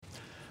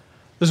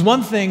There's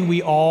one thing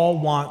we all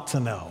want to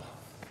know.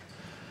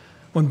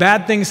 When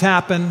bad things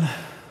happen,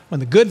 when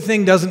the good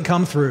thing doesn't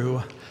come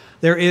through,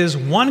 there is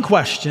one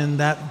question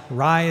that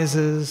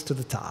rises to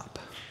the top.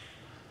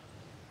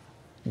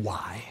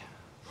 Why?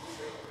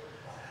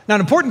 Now,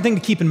 an important thing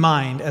to keep in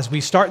mind as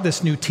we start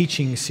this new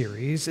teaching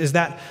series is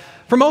that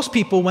for most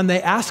people, when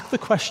they ask the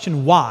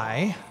question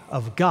why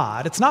of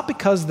God, it's not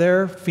because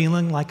they're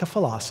feeling like a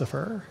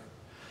philosopher,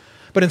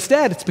 but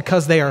instead it's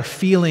because they are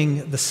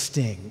feeling the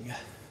sting.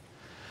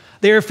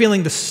 They are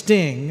feeling the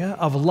sting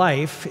of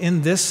life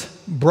in this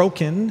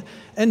broken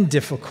and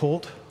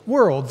difficult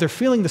world. They're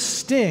feeling the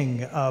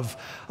sting of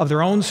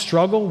their own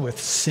struggle with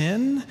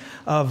sin,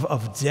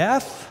 of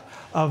death,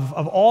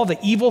 of all the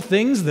evil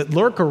things that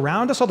lurk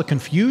around us, all the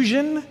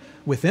confusion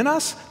within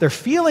us. They're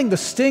feeling the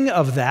sting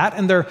of that,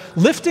 and they're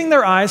lifting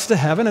their eyes to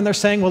heaven, and they're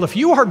saying, well, if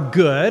you are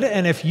good,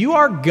 and if you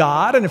are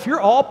God, and if you're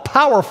all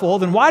powerful,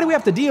 then why do we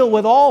have to deal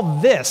with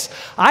all this?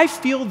 I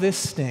feel this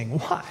sting.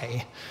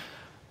 Why?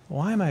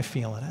 Why am I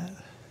feeling it?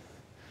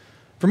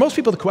 For most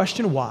people, the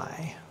question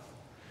why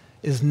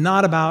is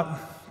not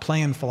about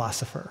playing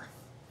philosopher.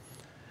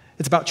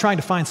 It's about trying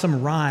to find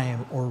some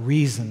rhyme or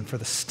reason for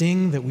the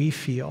sting that we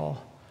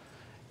feel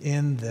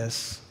in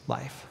this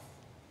life.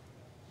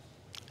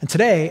 And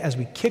today, as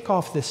we kick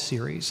off this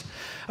series,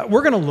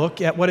 we're going to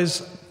look at what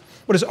is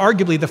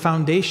arguably the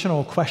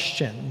foundational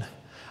question,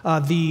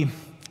 the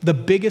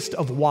biggest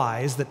of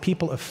whys that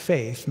people of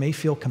faith may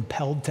feel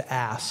compelled to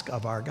ask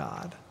of our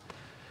God.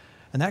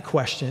 And that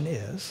question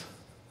is,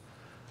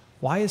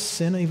 why is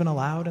sin even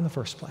allowed in the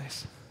first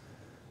place?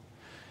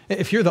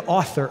 If you're the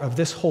author of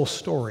this whole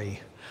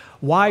story,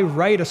 why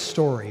write a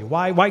story?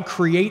 Why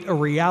create a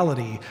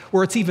reality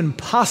where it's even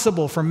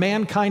possible for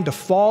mankind to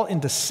fall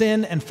into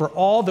sin and for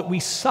all that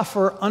we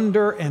suffer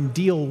under and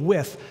deal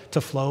with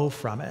to flow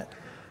from it?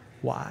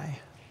 Why?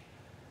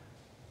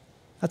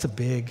 That's a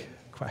big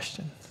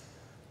question.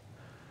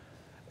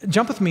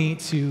 Jump with me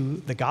to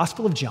the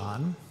Gospel of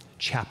John,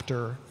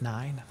 chapter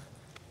 9.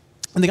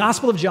 In the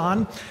Gospel of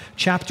John,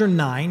 chapter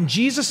 9,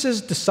 Jesus'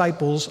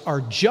 disciples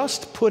are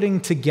just putting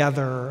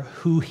together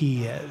who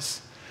he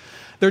is.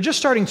 They're just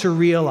starting to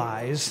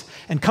realize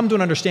and come to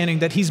an understanding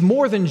that he's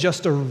more than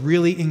just a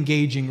really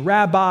engaging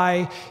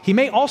rabbi. He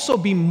may also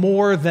be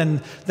more than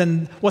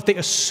what they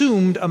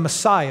assumed a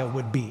Messiah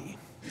would be.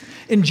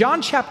 In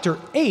John chapter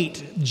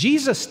 8,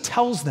 Jesus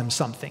tells them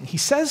something. He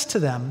says to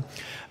them,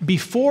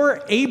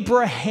 "Before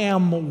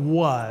Abraham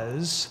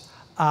was,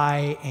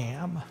 I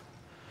am."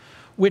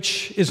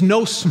 Which is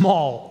no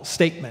small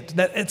statement.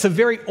 That it's a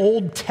very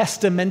Old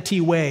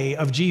Testament-y way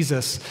of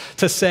Jesus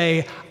to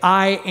say,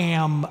 I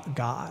am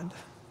God.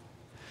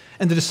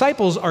 And the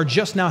disciples are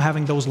just now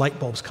having those light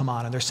bulbs come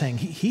on, and they're saying,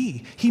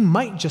 he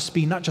might just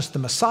be not just the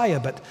Messiah,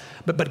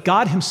 but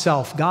God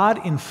himself,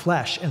 God in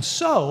flesh. And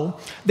so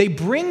they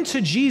bring to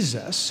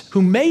Jesus,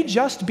 who may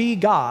just be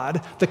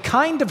God, the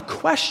kind of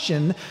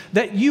question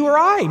that you or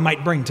I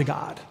might bring to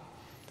God.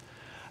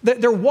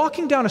 They're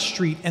walking down a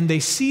street and they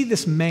see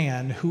this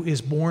man who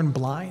is born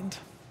blind.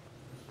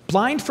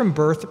 Blind from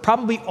birth,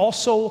 probably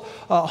also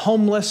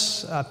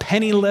homeless,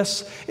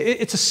 penniless.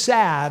 It's a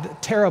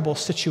sad, terrible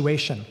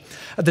situation.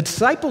 The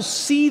disciples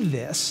see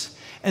this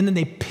and then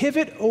they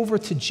pivot over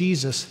to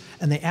Jesus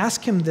and they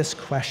ask him this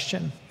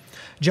question.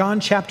 John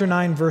chapter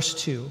 9, verse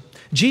 2.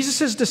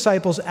 Jesus'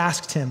 disciples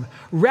asked him,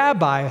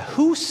 "Rabbi,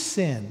 who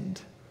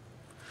sinned?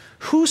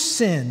 Who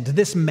sinned,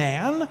 this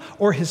man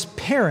or his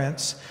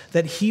parents,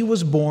 that he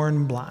was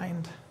born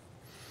blind?"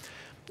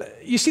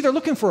 You see, they're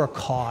looking for a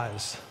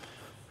cause.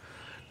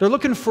 They're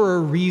looking for a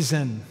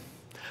reason.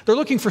 They're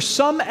looking for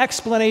some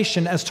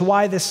explanation as to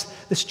why this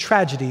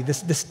tragedy,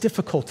 this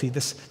difficulty,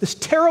 this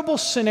terrible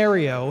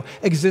scenario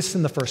exists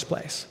in the first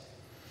place.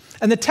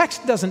 And the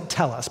text doesn't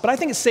tell us, but I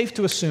think it's safe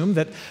to assume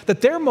that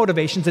their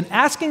motivations in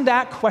asking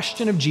that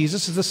question of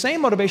Jesus is the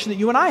same motivation that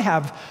you and I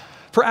have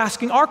for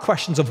asking our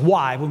questions of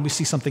why when we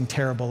see something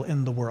terrible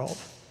in the world.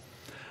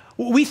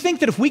 We think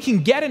that if we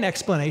can get an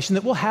explanation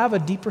that we'll have a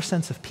deeper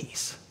sense of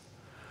peace.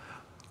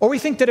 Or we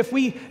think that if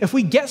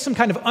we get some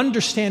kind of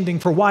understanding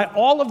for why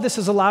all of this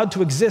is allowed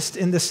to exist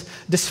in this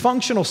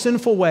dysfunctional,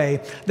 sinful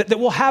way, that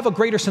we'll have a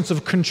greater sense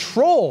of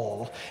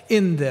control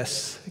in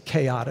this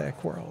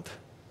chaotic world.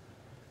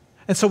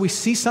 And so we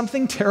see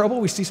something terrible,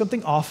 we see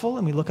something awful,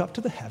 and we look up to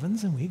the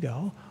heavens and we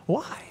go,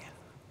 why?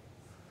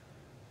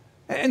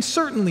 And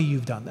certainly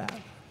you've done that.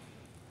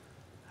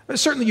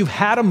 Certainly you've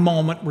had a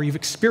moment where you've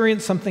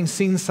experienced something,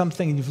 seen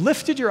something, and you've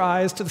lifted your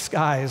eyes to the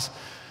skies,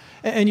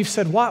 and you've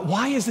said,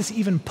 why is this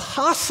even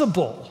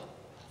possible,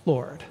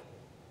 Lord?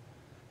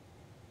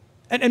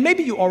 And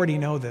maybe you already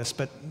know this,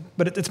 but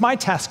it's my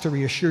task to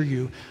reassure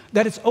you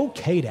that it's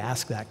okay to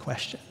ask that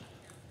question.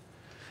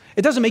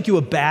 It doesn't make you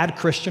a bad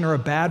Christian or a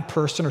bad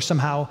person or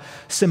somehow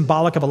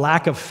symbolic of a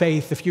lack of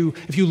faith if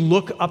you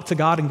look up to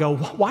God and go,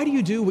 why do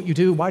you do what you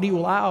do? Why do you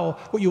allow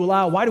what you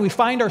allow? Why do we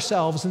find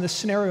ourselves in this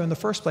scenario in the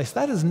first place?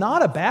 That is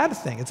not a bad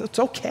thing. It's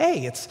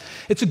okay.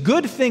 It's a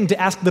good thing to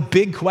ask the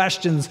big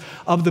questions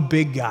of the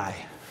big guy.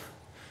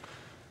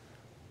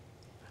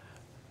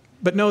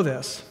 But know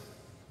this.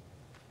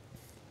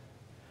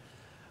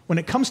 when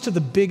it comes to the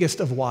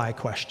biggest of why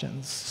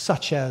questions,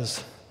 such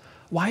as,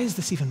 why is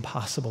this even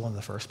possible in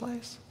the first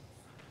place?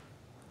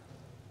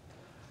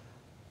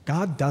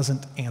 God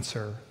doesn't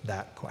answer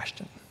that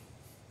question.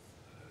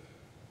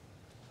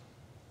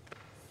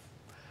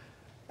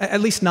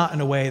 At least not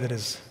in a way that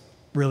is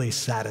really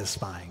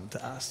satisfying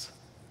to us.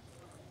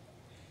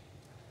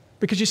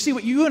 Because you see,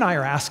 what you and I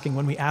are asking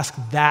when we ask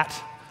that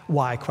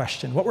why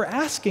question, what we're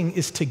asking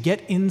is to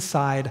get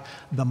inside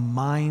the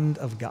mind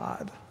of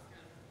God.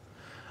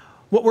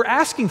 What we're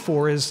asking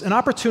for is an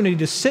opportunity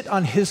to sit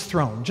on his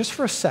throne just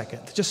for a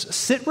second, just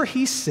sit where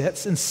he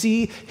sits and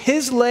see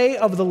his lay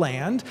of the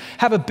land,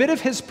 have a bit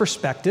of his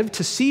perspective,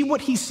 to see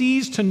what he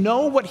sees, to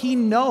know what he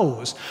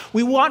knows.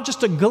 We want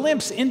just a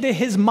glimpse into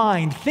his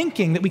mind,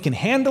 thinking that we can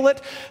handle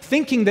it,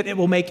 thinking that it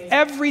will make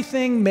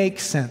everything make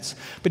sense.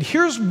 But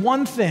here's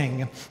one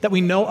thing that we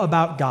know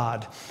about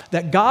God,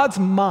 that God's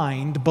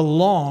mind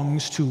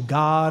belongs to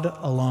God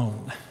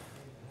alone.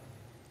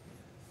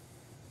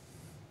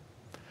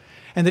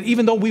 And that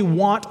even though we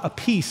want a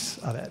piece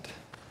of it,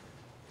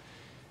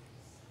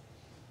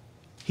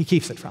 he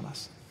keeps it from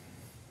us.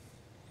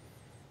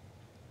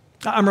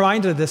 I'm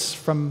reminded of this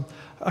from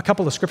a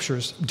couple of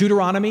scriptures.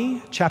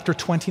 Deuteronomy chapter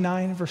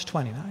 29, verse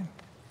 29.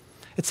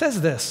 It says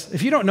this.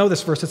 If you don't know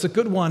this verse, it's a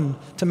good one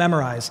to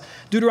memorize.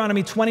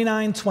 Deuteronomy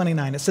 29,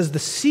 29. It says, the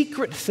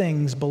secret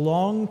things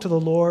belong to the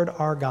Lord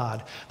our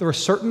God. There are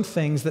certain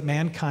things that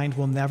mankind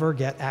will never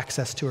get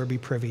access to or be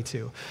privy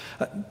to.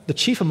 The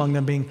chief among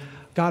them being,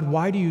 God,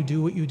 why do you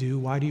do what you do?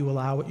 Why do you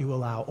allow what you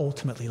allow?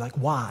 Ultimately, like,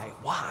 why?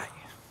 Why?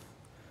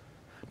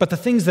 But the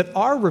things that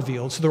are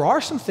revealed, so there are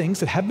some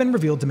things that have been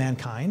revealed to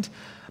mankind,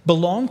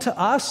 belong to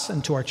us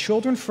and to our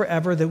children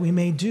forever, that we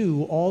may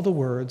do all the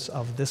words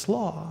of this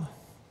law.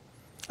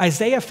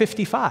 Isaiah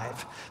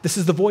 55, this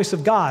is the voice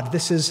of God.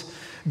 This is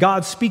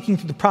God speaking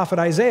through the prophet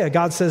Isaiah.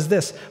 God says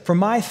this, for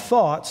my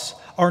thoughts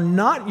are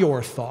not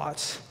your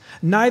thoughts,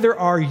 neither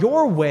are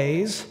your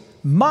ways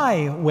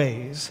my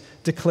ways,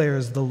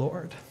 declares the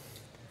Lord.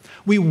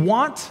 We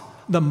want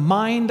the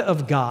mind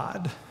of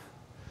God,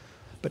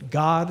 but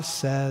God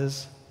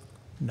says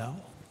no.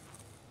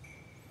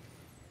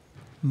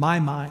 My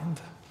mind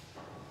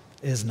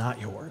is not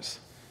yours.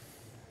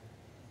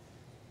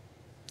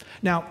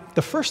 Now,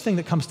 the first thing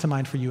that comes to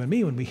mind for you and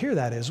me when we hear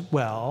that is,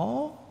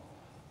 well,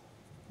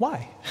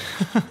 why?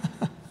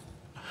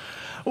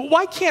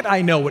 Why can't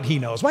I know what he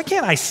knows? Why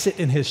can't I sit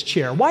in his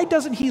chair? Why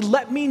doesn't he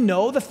let me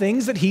know the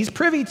things that he's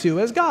privy to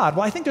as God?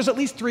 Well, I think there's at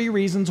least 3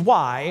 reasons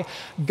why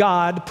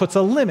God puts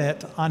a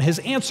limit on his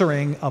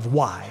answering of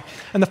why.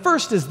 And the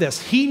first is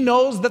this: he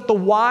knows that the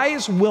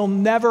whys will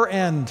never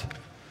end.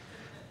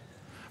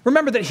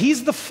 Remember that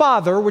he's the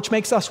Father, which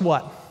makes us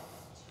what?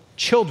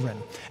 Children.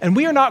 And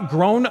we are not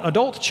grown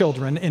adult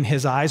children in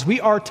his eyes. We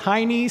are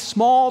tiny,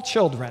 small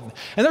children.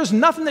 And there's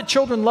nothing that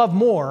children love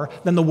more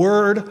than the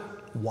word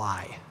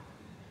why.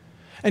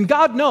 And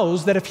God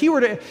knows that if he were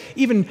to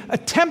even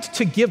attempt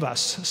to give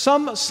us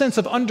some sense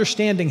of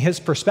understanding his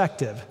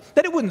perspective,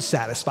 that it wouldn't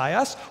satisfy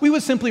us. We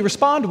would simply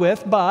respond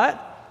with, but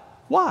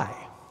why?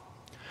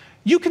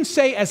 You can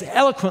say as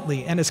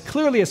eloquently and as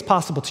clearly as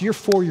possible to your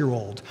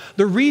 4-year-old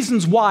the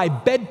reasons why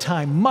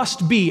bedtime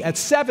must be at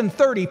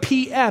 7:30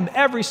 p.m.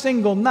 every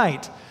single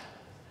night.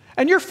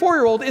 And your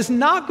 4-year-old is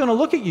not going to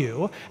look at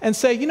you and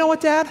say, you know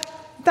what, Dad?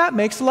 That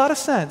makes a lot of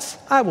sense.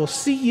 I will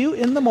see you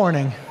in the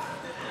morning.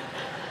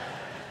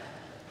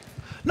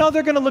 No,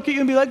 they're going to look at you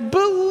and be like, but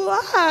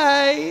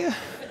why?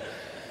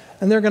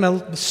 And they're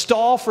going to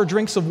stall for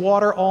drinks of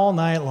water all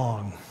night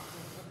long.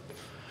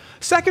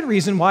 Second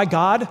reason why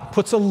God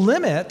puts a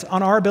limit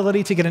on our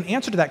ability to get an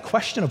answer to that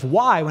question of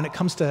why when it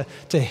comes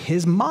to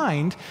his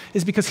mind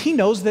is because he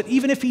knows that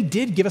even if he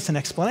did give us an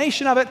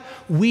explanation of it,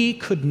 we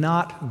could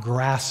not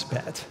grasp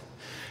it.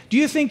 Do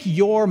you think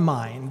your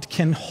mind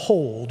can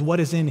hold what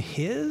is in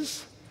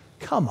his?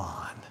 Come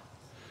on.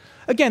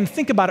 Again,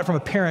 think about it from a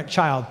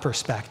parent-child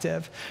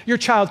perspective. Your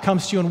child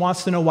comes to you and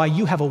wants to know why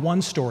you have a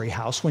 1-story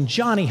house when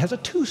Johnny has a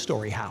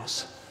 2-story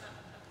house.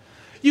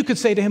 You could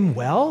say to him,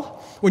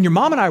 well, when your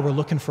mom and I were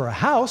looking for a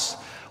house,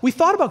 we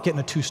thought about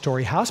getting a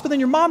 2-story house, but then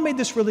your mom made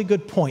this really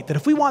good point that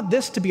if we want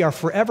this to be our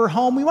forever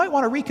home, we might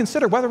want to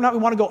reconsider whether or not we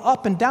want to go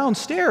up and down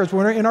stairs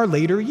when we're in our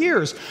later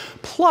years.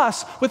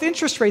 Plus, with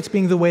interest rates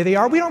being the way they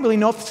are, we don't really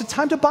know if it's the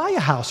time to buy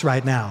a house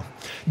right now.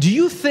 Do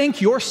you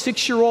think your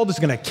 6-year-old is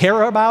going to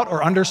care about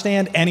or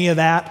understand any of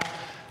that?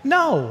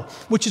 No,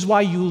 which is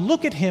why you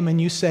look at him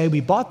and you say,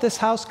 we bought this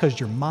house because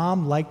your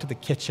mom liked the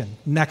kitchen.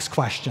 Next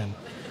question.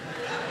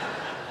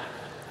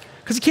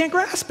 Because he can't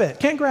grasp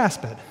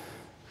it,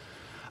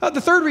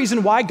 The third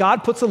reason why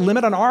God puts a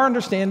limit on our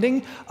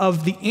understanding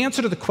of the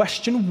answer to the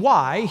question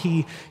why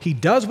he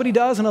does what he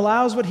does and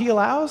allows what he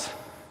allows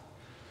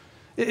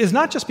is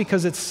not just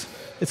because it's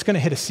going to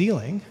hit a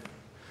ceiling.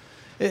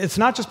 It's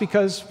not just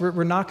because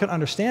we're not going to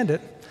understand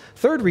it.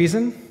 Third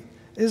reason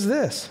is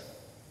this.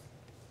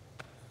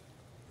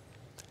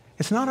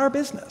 It's not our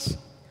business.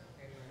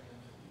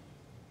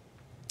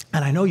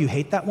 And I know you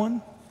hate that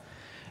one.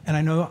 And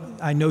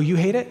I know you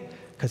hate it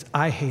because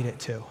I hate it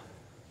too.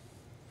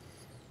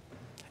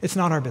 It's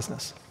not our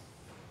business.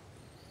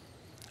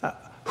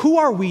 who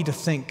are we to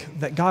think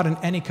that God in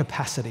any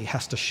capacity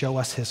has to show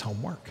us his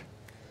homework?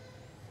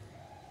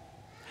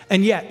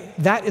 And yet,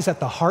 that is at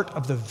the heart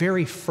of the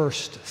very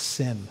first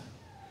sin.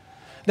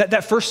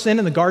 That first sin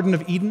in the Garden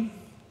of Eden,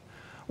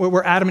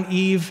 where Adam and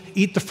Eve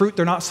eat the fruit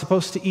they're not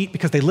supposed to eat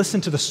because they listen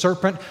to the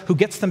serpent who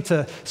gets them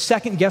to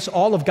second guess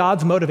all of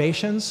God's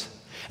motivations.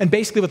 And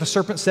basically what the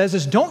serpent says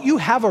is, don't you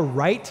have a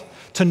right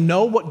to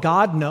know what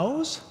God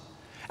knows?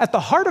 At the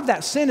heart of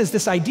that sin is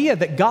this idea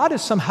that God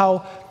is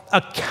somehow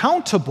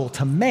accountable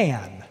to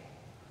man,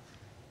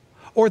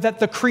 or that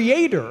the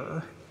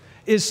Creator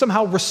is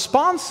somehow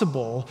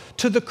responsible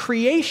to the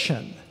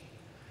creation.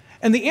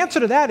 And the answer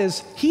to that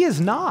is, he is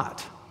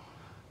not.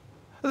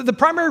 The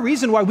primary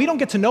reason why we don't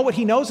get to know what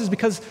he knows is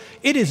because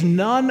it is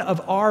none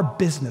of our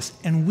business,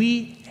 and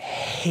we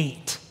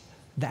hate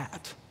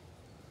that.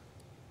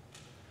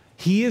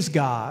 He is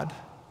God,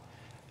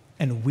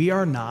 and we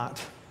are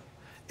not,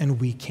 and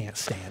we can't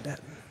stand it.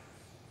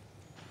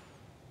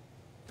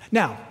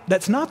 Now,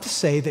 that's not to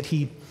say that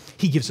he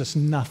gives us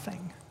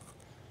nothing.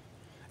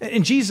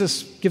 And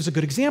Jesus gives a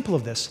good example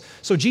of this.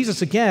 So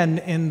Jesus, again,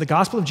 in the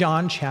Gospel of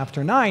John,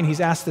 chapter 9,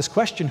 he's asked this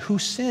question, who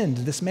sinned,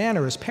 this man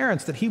or his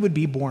parents, that he would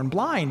be born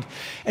blind?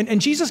 And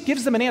Jesus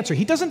gives them an answer.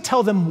 He doesn't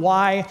tell them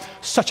why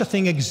such a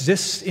thing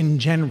exists in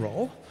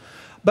general,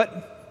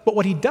 but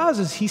what he does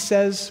is he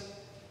says,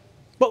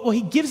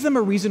 he gives them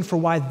a reason for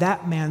why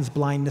that man's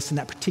blindness in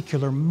that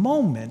particular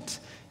moment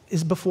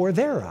is before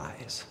their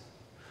eyes.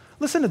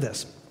 Listen to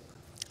this.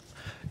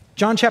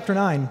 John chapter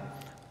 9,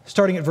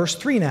 starting at verse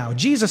 3 now.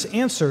 Jesus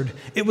answered,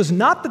 it was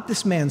not that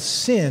this man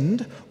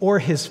sinned or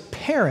his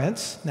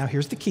parents, now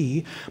here's the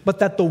key, but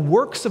that the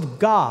works of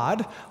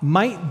God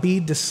might be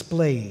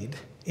displayed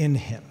in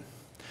him.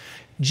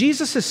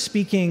 Jesus is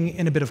speaking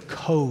in a bit of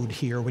code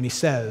here when he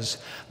says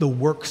the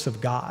works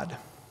of God.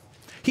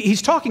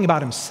 He's talking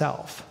about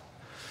himself.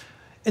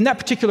 In that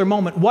particular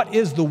moment, what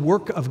is the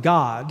work of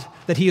God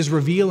that he is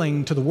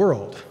revealing to the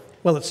world?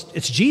 Well,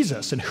 it's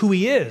Jesus and who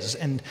he is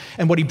and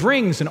what he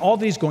brings and all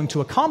that he's going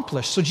to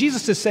accomplish. So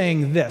Jesus is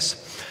saying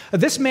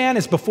this man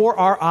is before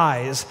our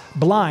eyes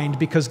blind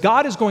because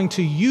God is going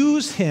to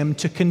use him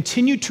to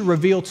continue to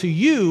reveal to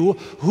you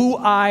who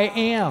I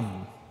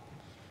am.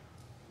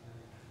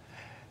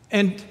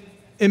 And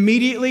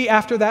immediately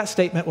after that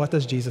statement, what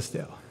does Jesus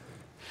do?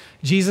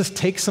 Jesus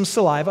takes some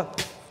saliva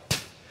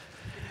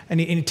and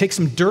he takes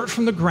some dirt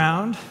from the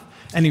ground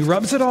and he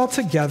rubs it all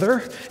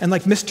together, and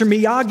like Mr.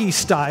 Miyagi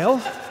style,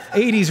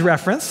 80s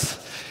reference,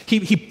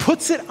 he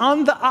puts it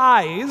on the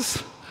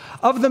eyes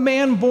of the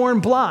man born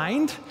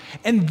blind,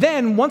 and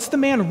then once the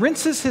man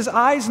rinses his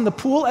eyes in the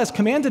pool as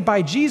commanded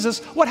by Jesus,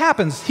 what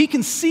happens? He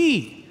can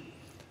see.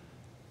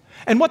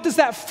 And what does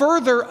that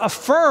further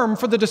affirm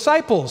for the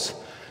disciples?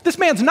 This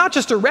man's not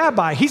just a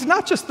rabbi. He's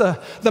not just the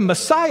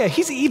Messiah.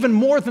 He's even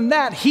more than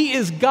that. He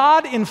is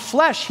God in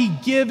flesh. He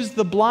gives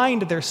the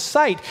blind their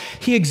sight.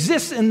 He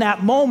exists in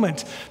that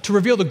moment to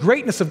reveal the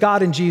greatness of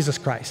God in Jesus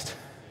Christ.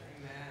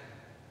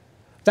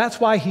 That's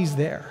why he's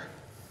there.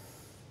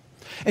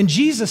 And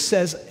Jesus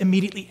says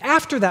immediately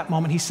after that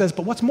moment, he says,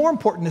 but what's more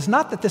important is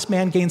not that this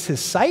man gains his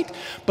sight,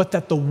 but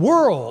that the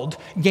world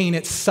gain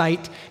its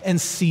sight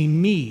and see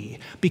me,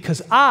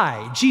 because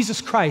I,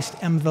 Jesus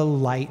Christ, am the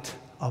light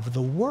of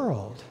the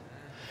world.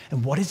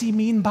 And what does he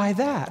mean by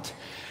that?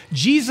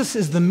 Jesus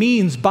is the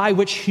means by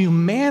which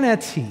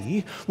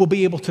humanity will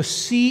be able to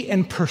see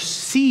and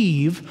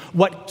perceive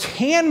what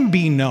can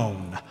be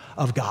known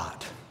of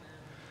God.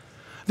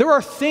 There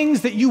are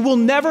things that you will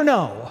never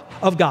know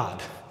of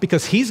God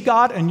because he's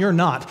God and you're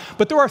not.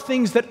 But there are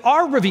things that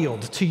are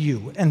revealed to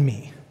you and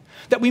me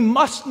that we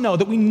must know,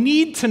 that we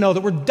need to know, that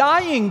we're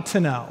dying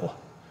to know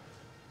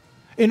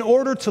in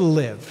order to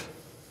live.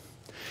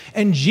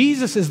 And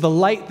Jesus is the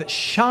light that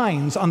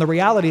shines on the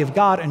reality of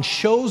God and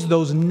shows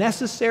those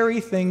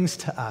necessary things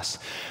to us.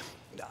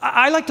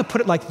 I like to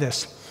put it like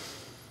this.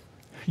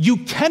 You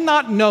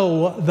cannot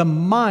know the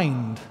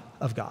mind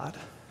of God,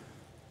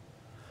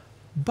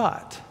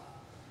 but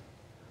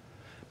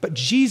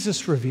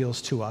Jesus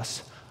reveals to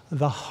us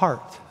the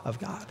heart of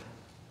God.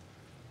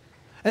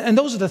 And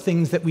those are the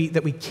things that we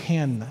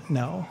can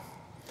know.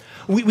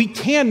 We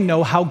can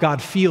know how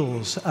God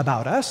feels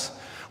about us.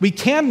 We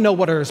can know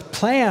what are his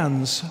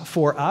plans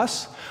for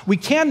us. We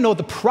can know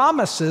the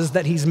promises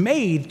that he's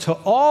made to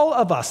all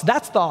of us.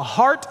 That's the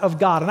heart of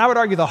God. And I would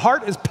argue the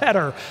heart is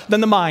better than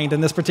the mind in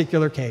this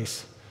particular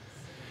case.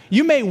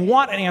 You may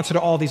want an answer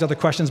to all these other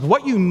questions, but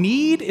what you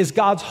need is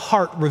God's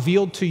heart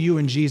revealed to you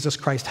in Jesus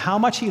Christ, how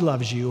much he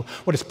loves you,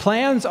 what his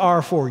plans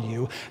are for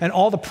you, and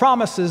all the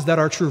promises that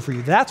are true for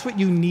you. That's what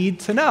you need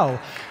to know.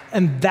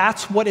 And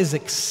that's what is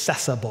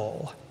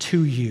accessible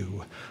to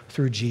you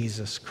through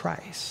Jesus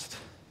Christ.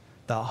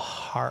 The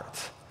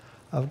heart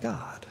of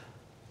God.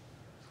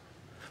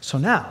 So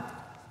now,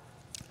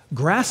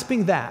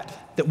 grasping that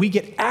we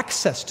get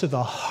access to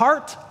the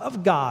heart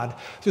of God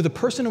through the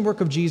person and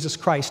work of Jesus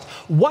Christ,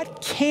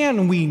 what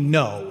can we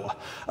know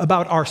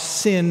about our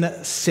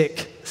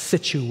sin-sick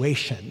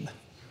situation?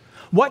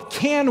 What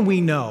can we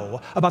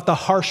know about the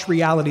harsh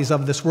realities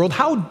of this world?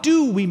 How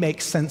do we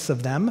make sense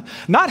of them?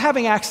 Not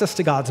having access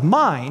to God's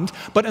mind,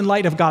 but in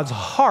light of God's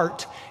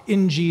heart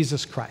in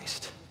Jesus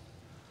Christ.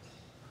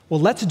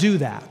 Well, let's do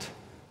that.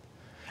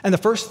 And the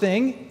first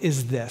thing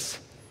is this.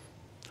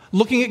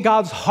 Looking at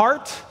God's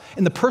heart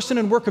in the person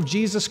and work of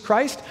Jesus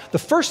Christ, the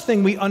first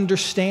thing we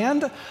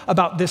understand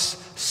about this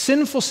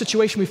sinful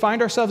situation we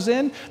find ourselves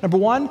in, number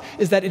one,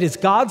 is that it is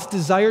God's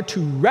desire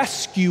to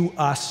rescue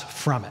us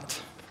from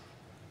it.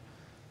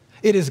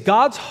 It is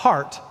God's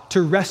heart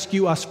to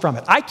rescue us from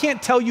it. I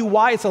can't tell you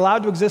why it's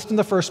allowed to exist in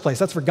the first place.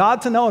 That's for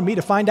God to know and me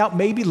to find out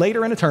maybe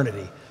later in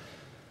eternity.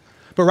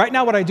 But right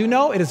now, what I do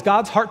know, it is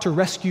God's heart to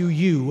rescue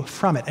you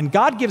from it. And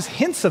God gives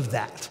hints of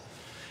that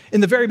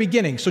in the very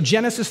beginning. So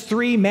Genesis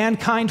 3,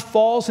 mankind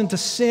falls into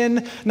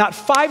sin. Not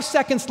 5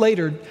 seconds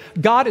later,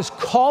 God is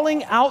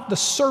calling out the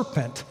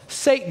serpent,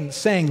 Satan,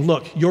 saying,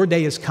 look, your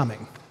day is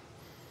coming.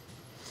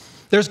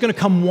 There's going to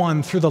come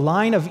one through the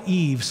line of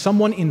Eve,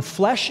 someone in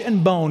flesh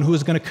and bone who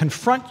is going to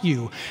confront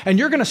you, and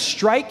you're going to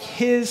strike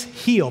his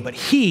heel, but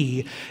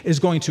he is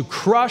going to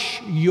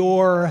crush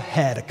your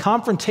head. A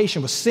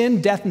confrontation with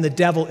sin, death, and the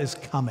devil is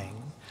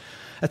coming.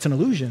 That's an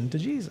allusion to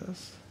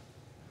Jesus.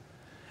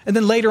 And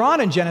then later on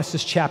in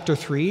Genesis chapter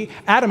 3,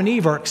 Adam and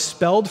Eve are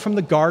expelled from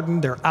the garden.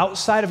 They're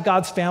outside of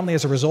God's family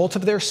as a result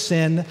of their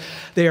sin.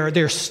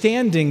 They're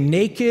standing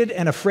naked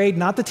and afraid,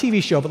 not the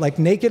TV show, but like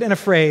naked and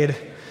afraid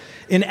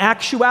in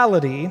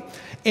actuality,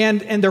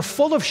 and they're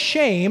full of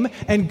shame,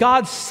 and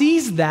God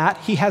sees that.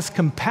 He has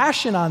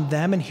compassion on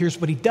them, and here's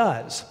what he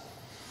does.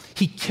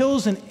 He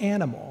kills an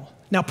animal.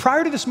 Now,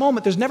 prior to this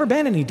moment, there's never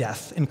been any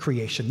death in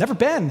creation, never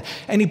been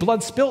any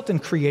blood spilt in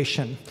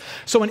creation.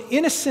 So an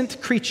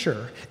innocent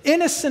creature,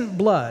 innocent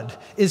blood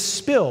is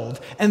spilled,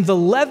 and the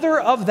leather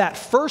of that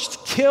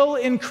first kill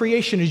in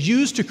creation is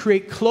used to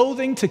create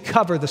clothing to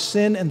cover the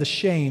sin and the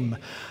shame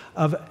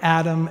of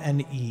Adam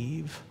and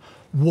Eve.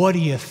 What do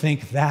you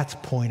think that's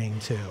pointing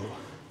to?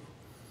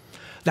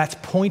 That's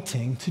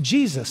pointing to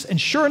Jesus. And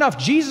sure enough,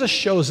 Jesus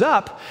shows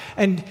up,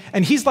 and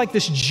he's like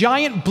this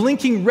giant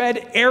blinking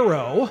red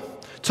arrow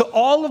to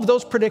all of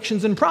those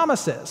predictions and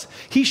promises.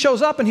 He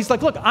shows up and he's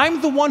like, look,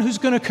 I'm the one who's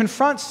going to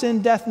confront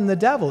sin, death, and the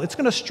devil. It's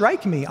going to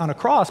strike me on a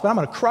cross, but I'm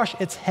going to crush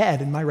its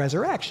head in my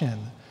resurrection.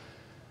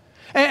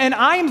 And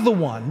I'm the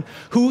one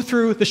who,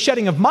 through the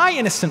shedding of my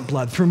innocent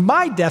blood, through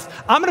my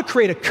death, I'm going to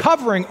create a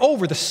covering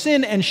over the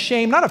sin and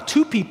shame, not of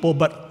two people,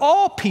 but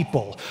all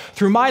people,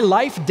 through my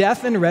life,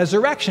 death, and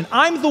resurrection.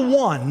 I'm the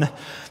one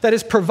that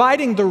is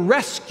providing the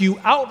rescue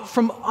out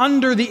from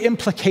under the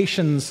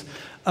implications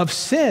of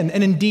sin,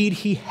 and indeed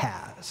he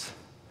has.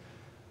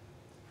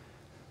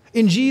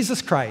 In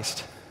Jesus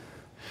Christ,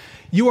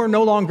 you are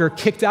no longer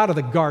kicked out of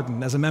the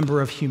garden as a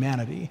member of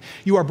humanity.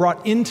 You are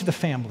brought into the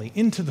family,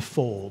 into the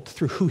fold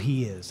through who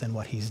he is and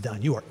what he's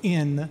done. You are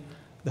in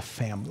the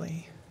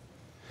family.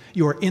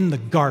 You are in the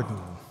garden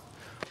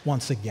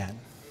once again.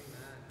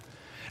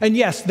 And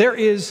yes, there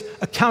is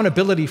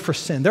accountability for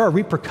sin. There are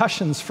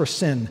repercussions for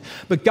sin.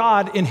 But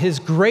God, in his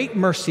great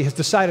mercy, has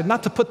decided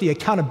not to put the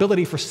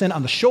accountability for sin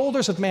on the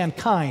shoulders of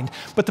mankind,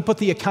 but to put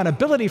the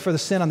accountability for the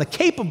sin on the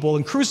capable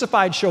and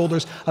crucified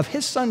shoulders of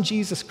his son,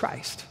 Jesus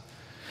Christ.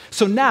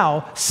 So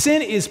now,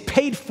 sin is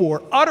paid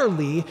for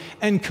utterly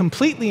and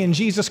completely in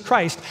Jesus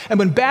Christ. And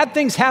when bad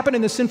things happen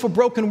in the sinful,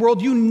 broken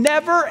world, you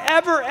never,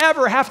 ever,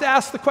 ever have to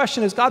ask the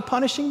question, is God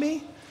punishing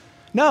me?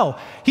 No,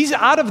 he's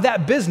out of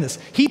that business.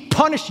 He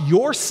punished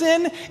your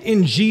sin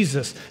in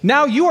Jesus.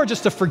 Now you are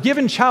just a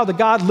forgiven child of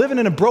God living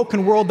in a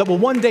broken world that will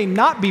one day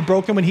not be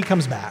broken when he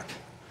comes back.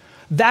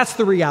 That's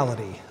the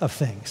reality of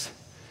things.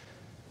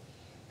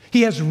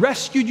 He has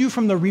rescued you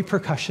from the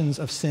repercussions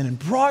of sin and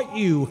brought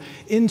you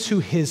into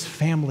his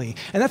family.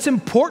 And that's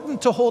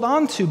important to hold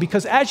on to,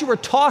 because as you are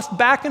tossed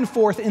back and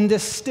forth in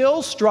this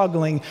still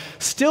struggling,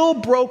 still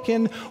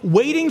broken,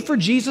 waiting for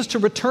Jesus to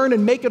return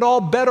and make it all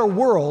better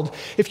world,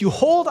 if you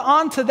hold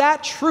on to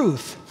that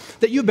truth,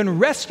 that you've been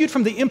rescued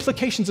from the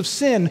implications of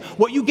sin,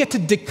 what you get to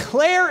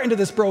declare into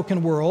this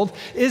broken world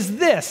is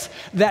this,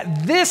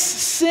 that this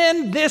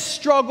sin, this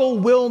struggle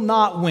will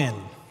not win.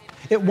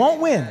 It won't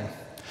win.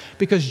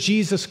 Because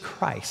Jesus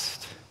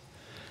Christ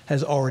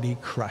has already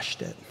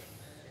crushed it.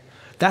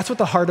 That's what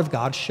the heart of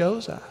God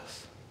shows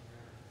us.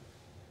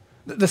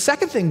 The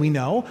second thing we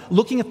know,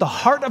 looking at the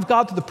heart of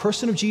God through the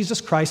person of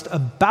Jesus Christ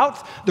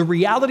about the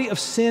reality of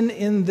sin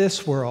in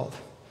this world,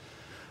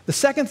 the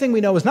second thing we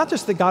know is not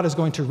just that God is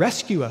going to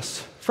rescue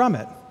us from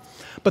it,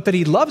 but that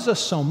he loves us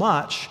so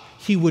much,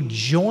 he would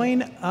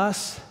join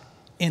us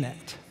in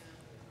it.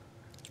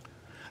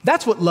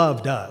 That's what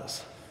love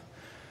does.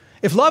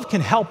 If love can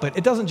help it,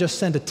 it doesn't just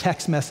send a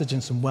text message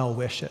and some well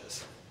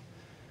wishes.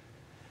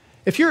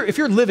 If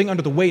you're living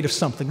under the weight of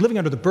something, living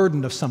under the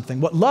burden of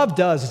something, what love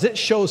does is it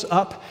shows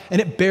up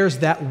and it bears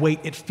that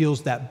weight, it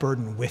feels that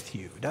burden with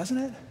you, doesn't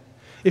it?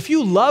 If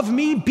you love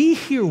me, be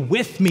here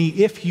with me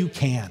if you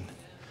can.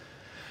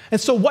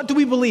 And so what do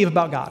we believe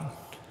about God?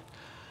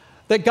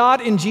 That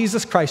God in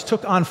Jesus Christ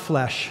took on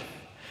flesh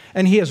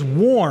and he has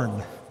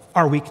worn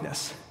our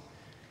weakness.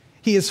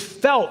 He has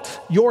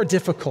felt your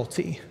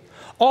difficulty.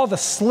 all the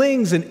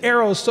slings and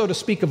arrows, so to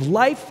speak, of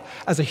life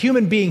as a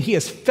human being. He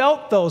has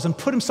felt those and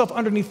put himself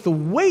underneath the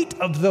weight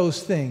of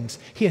those things.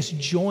 He has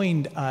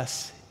joined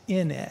us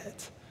in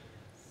it.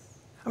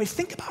 I mean,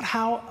 think about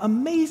how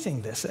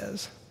amazing this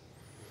is.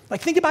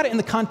 Like, think about it in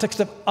the context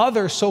of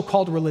other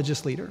so-called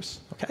religious leaders,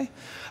 okay?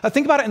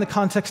 Think about it in the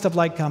context of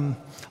like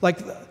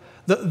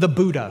the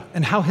Buddha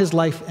and how his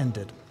life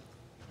ended.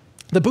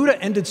 The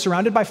Buddha ended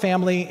surrounded by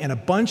family and a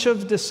bunch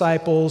of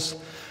disciples,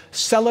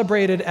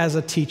 celebrated as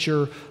a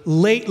teacher,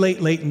 late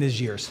in his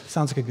years.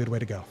 Sounds like a good way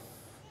to go.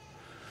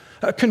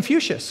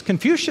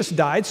 Confucius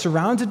died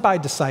surrounded by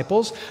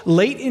disciples,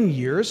 late in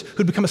years,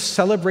 who'd become a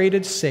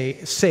celebrated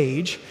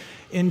sage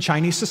in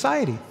Chinese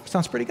society.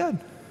 Sounds pretty good.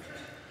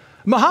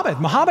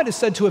 Muhammad is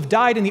said to have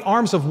died in the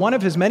arms of one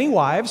of his many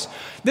wives,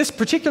 this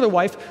particular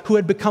wife who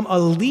had become a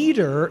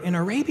leader in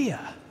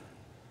Arabia.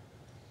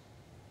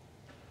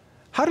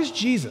 How does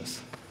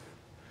Jesus,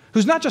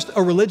 who's not just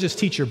a religious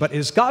teacher, but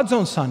is God's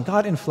own son,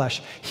 God in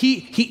flesh,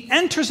 he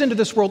enters into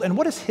this world, and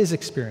what is his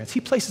experience?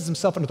 He places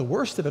himself under the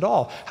worst of it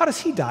all. How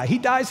does he die? He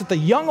dies at the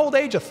young old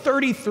age of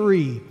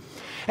 33,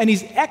 and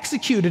he's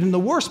executed in the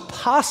worst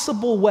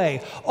possible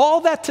way.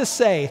 All that to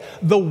say,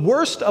 the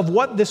worst of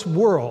what this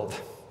world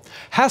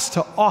has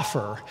to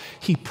offer,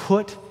 he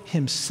put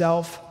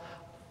himself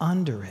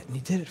under it, and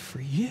he did it for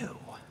you.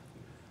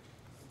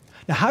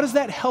 Now, how does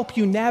that help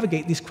you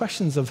navigate these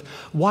questions of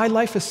why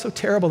life is so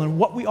terrible and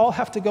what we all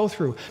have to go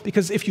through?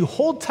 Because if you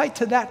hold tight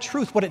to that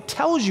truth, what it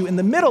tells you in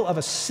the middle of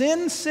a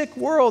sin-sick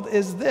world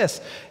is this: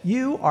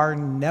 you are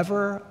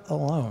never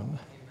alone.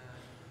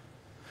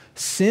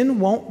 Sin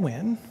won't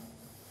win,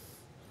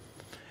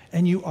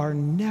 and you are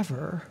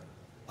never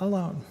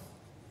alone.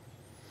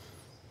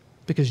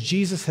 Because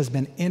Jesus has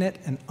been in it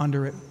and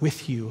under it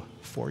with you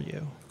for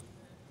you.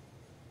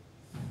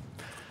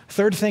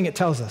 Third thing it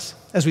tells us,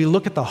 as we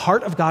look at the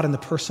heart of God in the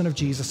person of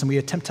Jesus and we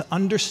attempt to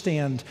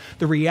understand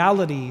the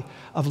reality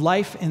of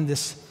life in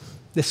this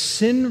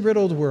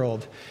sin-riddled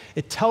world,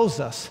 it tells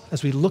us,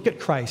 as we look at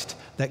Christ,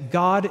 that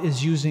God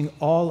is using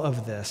all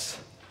of this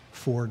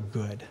for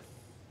good.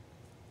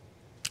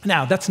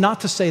 Now, that's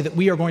not to say that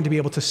we are going to be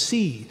able to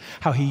see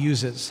how he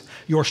uses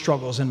your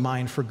struggles and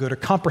mine for good, or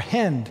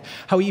comprehend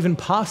how he even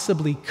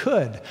possibly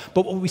could.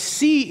 But what we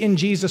see in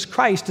Jesus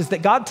Christ is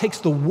that God takes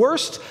the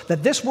worst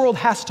that this world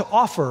has to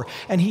offer,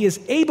 and he is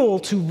able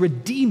to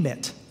redeem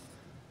it.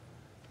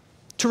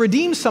 To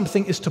redeem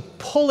something is to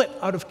pull it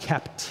out of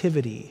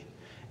captivity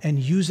and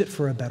use it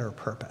for a better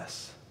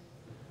purpose.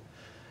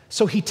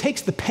 So he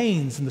takes the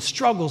pains and the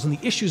struggles and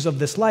the issues of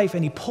this life,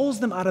 and he pulls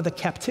them out of the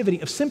captivity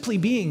of simply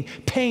being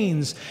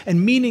pains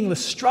and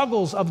meaningless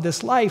struggles of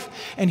this life,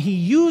 and he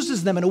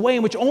uses them in a way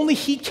in which only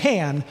he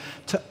can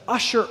to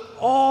usher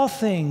all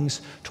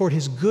things toward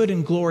his good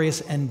and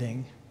glorious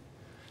ending,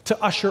 to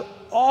usher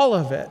all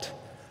of it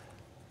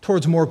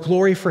towards more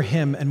glory for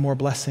him and more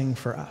blessing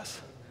for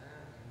us.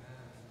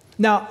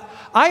 Now,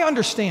 I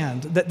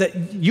understand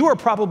that you are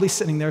probably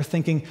sitting there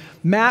thinking,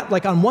 Matt,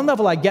 like on one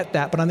level I get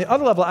that, but on the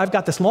other level I've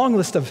got this long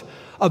list of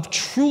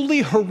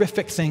truly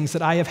horrific things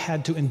that I have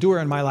had to endure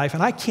in my life,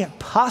 and I can't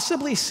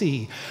possibly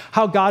see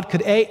how God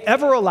could A,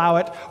 ever allow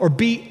it, or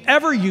B,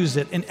 ever use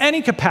it in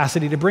any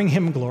capacity to bring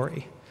him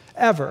glory,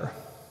 ever.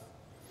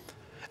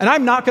 And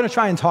I'm not going to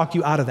try and talk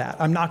you out of that.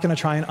 I'm not going to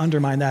try and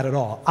undermine that at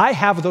all. I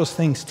have those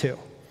things too,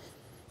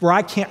 where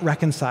I can't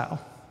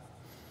reconcile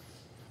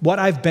what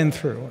I've been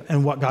through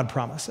and what God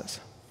promises.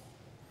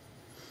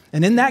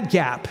 And in that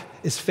gap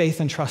is faith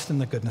and trust in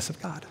the goodness of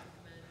God.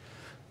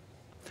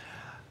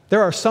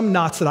 There are some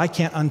knots that I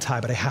can't untie,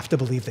 but I have to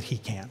believe that he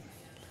can.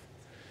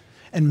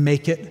 And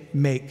make it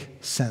make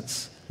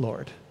sense,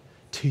 Lord,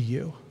 to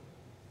you.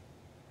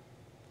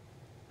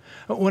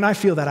 When I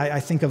feel that, I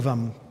think of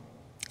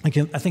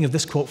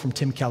this quote from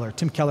Tim Keller.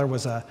 Tim Keller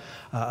was a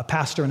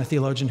pastor and a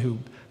theologian who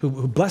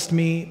blessed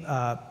me,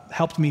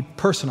 helped me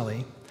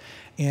personally.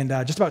 And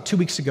just about 2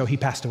 weeks ago, he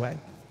passed away.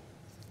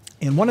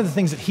 And one of the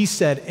things that he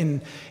said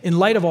in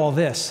light of all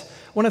this,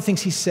 one of the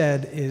things he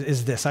said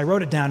is this. I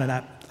wrote it down,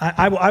 and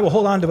I will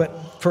hold on to it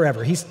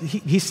forever. He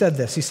said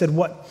this. He said,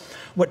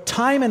 with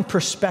time and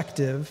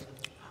perspective,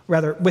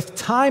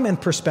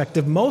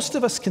 most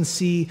of us can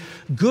see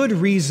good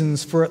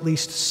reasons for at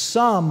least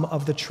some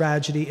of the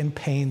tragedy and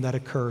pain that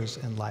occurs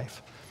in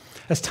life.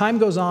 As time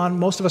goes on,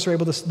 most of us are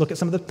able to look at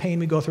some of the pain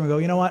we go through and go,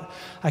 you know what?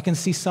 I can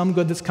see some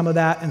good that's come of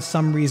that and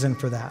some reason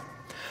for that.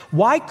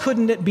 Why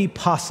couldn't it be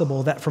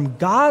possible that from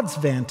God's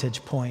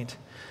vantage point,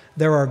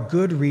 there are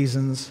good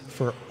reasons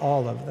for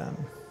all of them?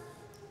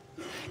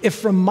 If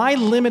from my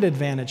limited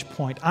vantage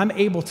point, I'm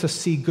able to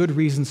see good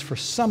reasons for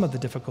some of the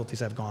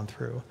difficulties I've gone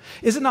through,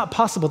 is it not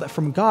possible that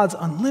from God's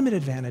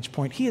unlimited vantage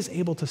point, he is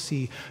able to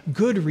see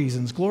good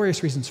reasons,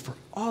 glorious reasons for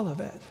all of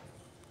it?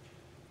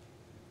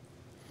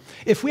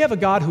 If we have a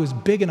God who is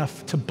big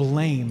enough to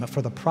blame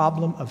for the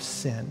problem of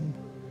sin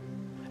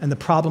and the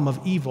problem of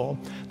evil,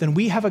 then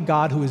we have a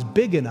God who is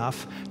big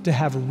enough to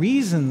have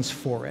reasons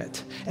for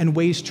it and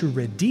ways to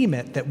redeem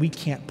it that we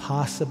can't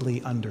possibly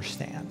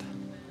understand.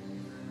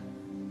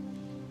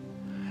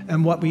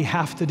 And what we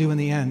have to do in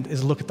the end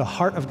is look at the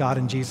heart of God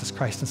in Jesus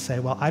Christ and say,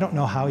 well, I don't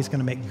know how he's going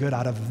to make good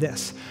out of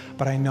this,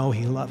 but I know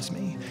he loves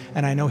me.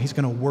 And I know he's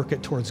going to work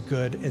it towards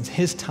good in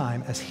his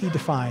time as he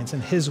defines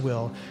in his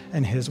will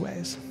and his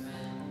ways.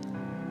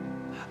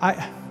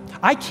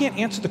 I can't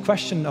answer the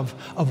question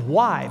of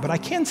why, but I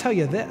can tell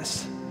you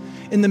this.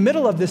 In the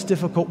middle of this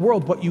difficult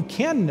world, what you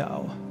can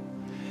know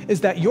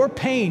is that your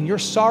pain, your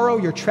sorrow,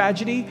 your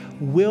tragedy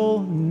will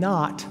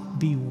not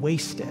be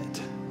wasted.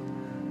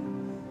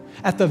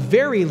 At the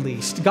very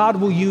least, God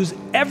will use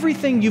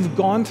everything you've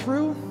gone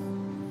through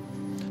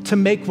to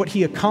make what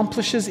he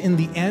accomplishes in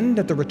the end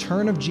at the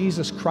return of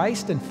Jesus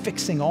Christ and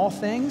fixing all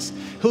things.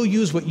 He'll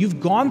use what you've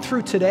gone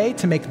through today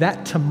to make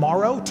that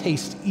tomorrow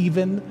taste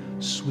even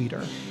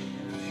sweeter.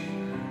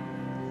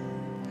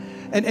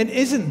 And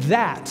isn't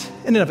that,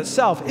 in and of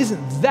itself,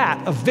 isn't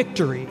that a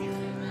victory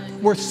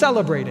worth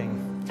celebrating?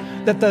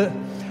 That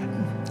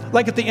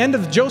like at the end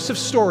of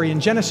Joseph's story in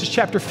Genesis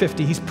chapter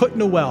 50, he's put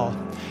in a well,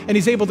 and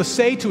he's able to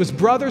say to his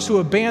brothers who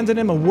abandoned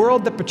him, a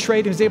world that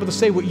betrayed him, he's able to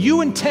say, what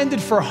you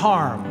intended for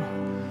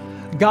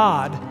harm,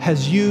 God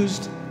has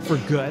used for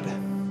good.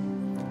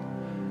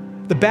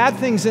 The bad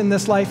things in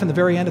this life, in the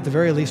very end, at the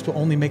very least, will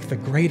only make the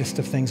greatest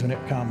of things when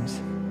it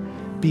comes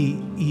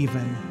be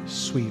even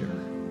sweeter.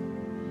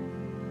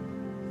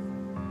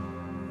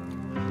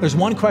 There's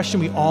one question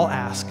we all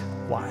ask,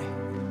 why?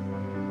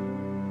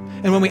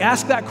 And when we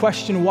ask that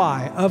question,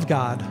 why, of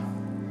God,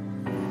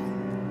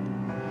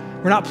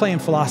 we're not playing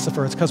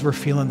philosopher, it's because we're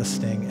feeling the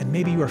sting. And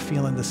maybe you are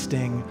feeling the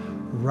sting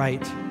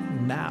right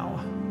now.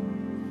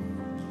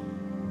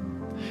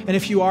 And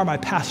if you are, my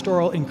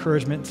pastoral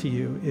encouragement to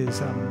you is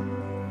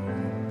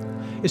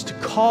to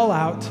call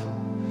out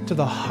to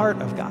the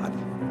heart of God.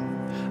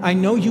 I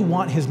know you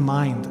want his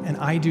mind, and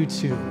I do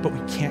too, but we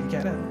can't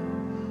get it.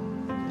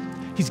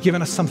 He's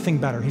given us something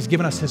better. He's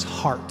given us his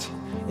heart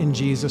in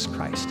Jesus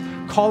Christ.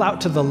 Call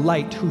out to the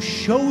light who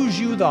shows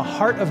you the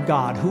heart of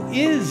God, who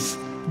is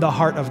the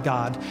heart of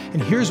God.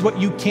 And here's what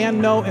you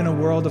can know in a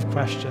world of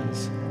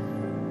questions.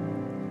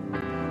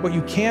 What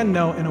you can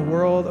know in a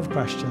world of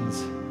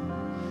questions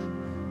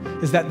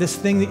is that this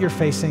thing that you're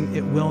facing,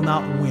 it will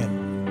not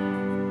win.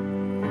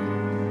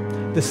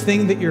 This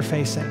thing that you're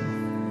facing,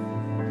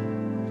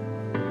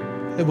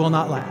 it will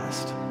not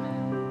last.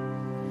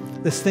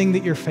 This thing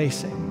that you're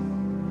facing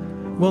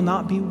will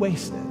not be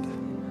wasted.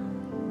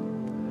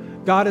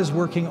 God is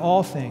working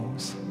all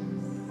things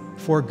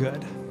for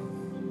good.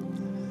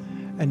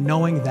 And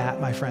knowing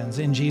that, my friends,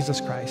 in Jesus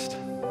Christ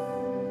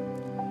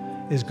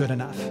is good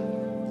enough.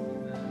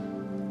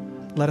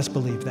 Let us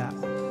believe that.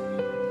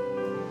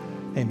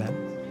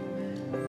 Amen.